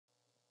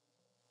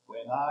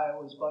when I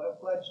was but a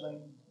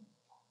fledgling,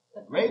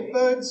 a great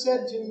bird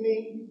said to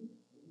me,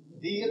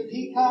 be a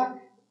peacock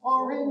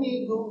or an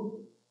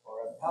eagle or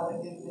a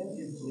pelican if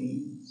you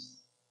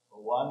please.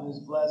 For one is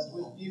blessed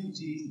with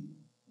beauty,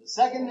 the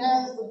second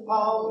has the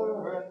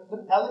power, and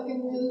the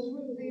pelican is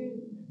revered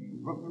in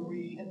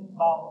rookery and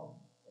bower.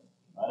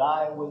 But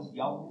I was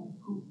young and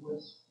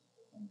toothless,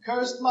 and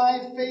cursed my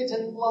fate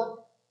and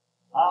luck.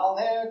 I'll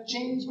ne'er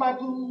change my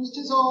plumes,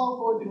 'tis all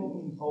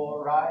foredoomed,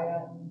 for I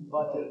am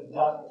but a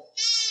duck.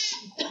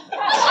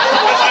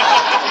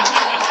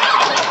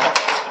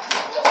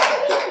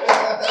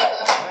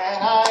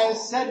 When I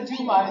said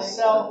to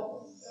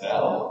myself,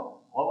 Self.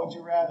 What would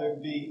you rather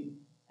be?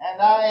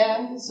 And I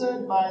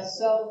answered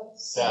myself,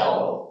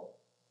 Self.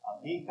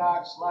 A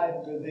peacock's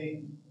life for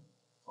thee.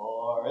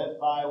 For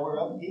if I were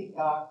a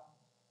peacock,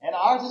 an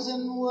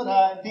artisan would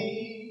I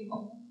be.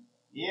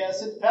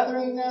 Yes, at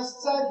feathering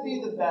nests I'd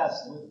be the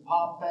best, with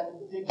pomp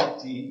and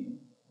dignity.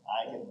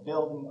 I could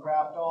build and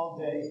craft all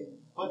day,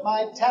 put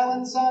my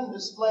talents on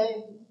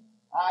display.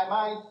 I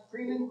might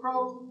preen and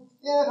crow,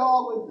 yet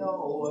all would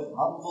know what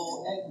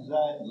humble eggs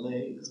I'd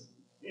lay.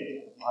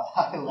 But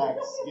I lack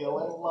skill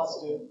and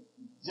luster,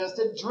 just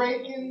a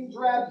drake in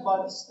drab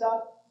bud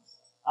stuck.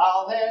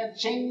 I'll ne'er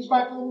change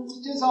my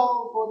plumes, 'tis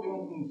all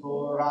foredoomed,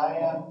 for I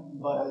am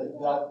but a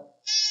duck.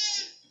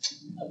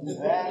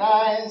 Then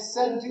I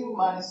said to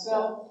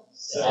myself,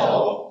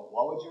 Self.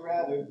 What would you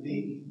rather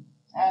be?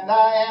 And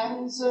I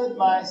answered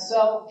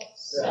myself,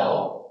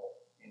 Self.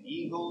 An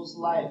eagle's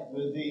life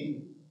for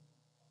thee.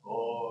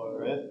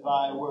 For if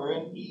I were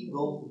an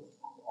eagle,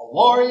 a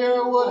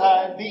warrior would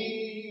I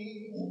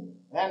be.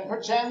 Then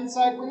perchance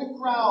I'd win a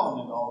crown,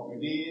 and all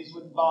Greece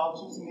would bow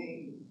to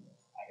me.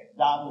 I could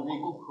don the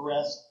regal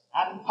crest,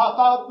 and puff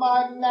out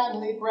my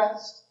manly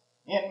breast.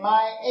 In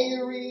my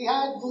eyrie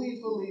I'd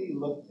gleefully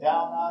look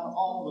down on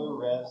all the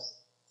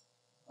rest.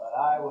 But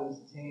I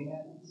was tame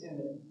and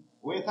timid,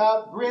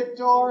 without grit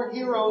or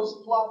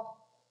hero's pluck.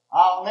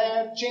 I'll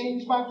ne'er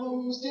change my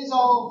plumes, 'tis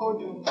all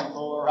foredoomed,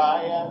 for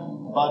I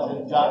am but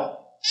a duck.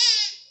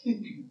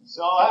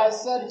 So I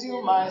said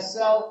to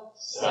myself,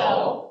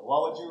 Self.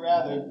 What would you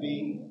rather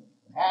be?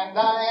 And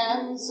I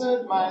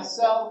answered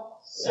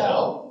myself,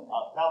 Self.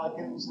 A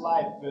pelican's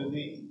life for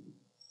thee.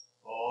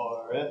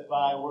 For if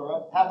I were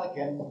a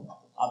pelican,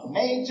 a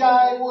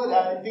magi would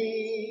I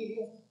be.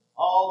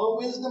 All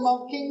the wisdom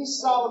of King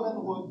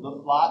Solomon would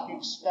the flock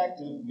expect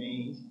of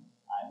me.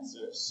 I'd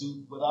serve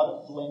suit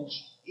without a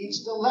flinch,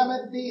 each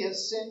dilemma be a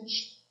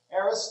cinch.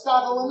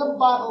 Aristotle in a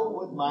bottle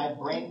would my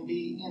brain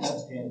be in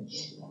a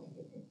pinch.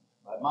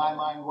 But my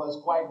mind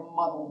was quite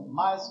muddled,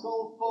 my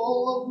skull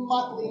full of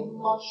motley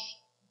mush.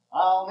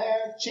 I'll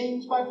ne'er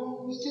change my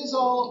plumes, 'tis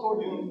all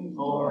foredoomed,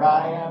 for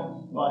I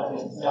am but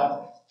a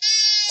duck.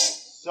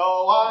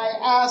 So I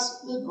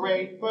asked the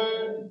great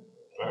bird,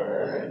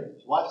 Bird.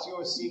 What's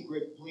your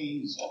secret,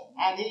 please?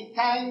 And he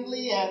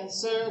kindly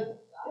answered,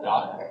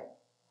 Duck.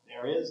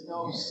 There is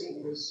no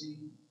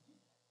secrecy.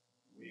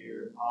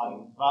 We're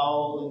potting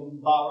fowl in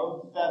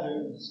borrowed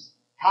feathers,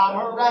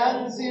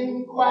 comrades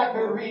in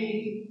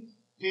quackery.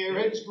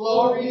 Peerage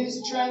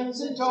glories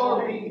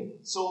transitory,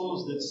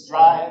 souls that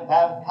strive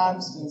have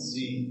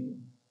constancy.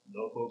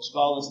 Though folks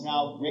call us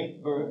now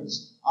great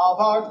birds of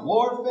art,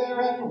 warfare,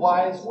 and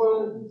wise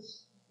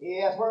words,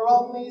 yet we're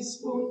only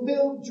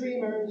spoon-billed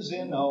dreamers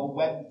in a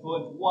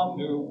web-foot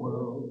wonder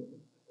world.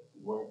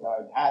 Work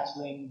hard,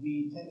 hatchling,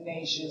 be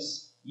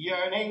tenacious,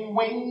 yearning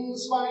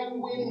wings find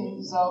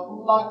winds of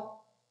luck.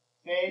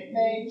 Fate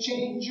may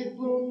change your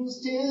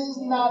plumes, 'tis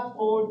not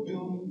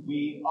foredoomed,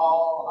 we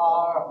all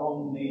are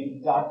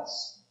only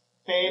ducks.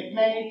 Fate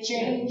may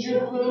change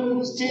your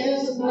plumes,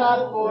 'tis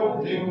not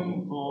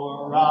foredoomed,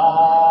 for I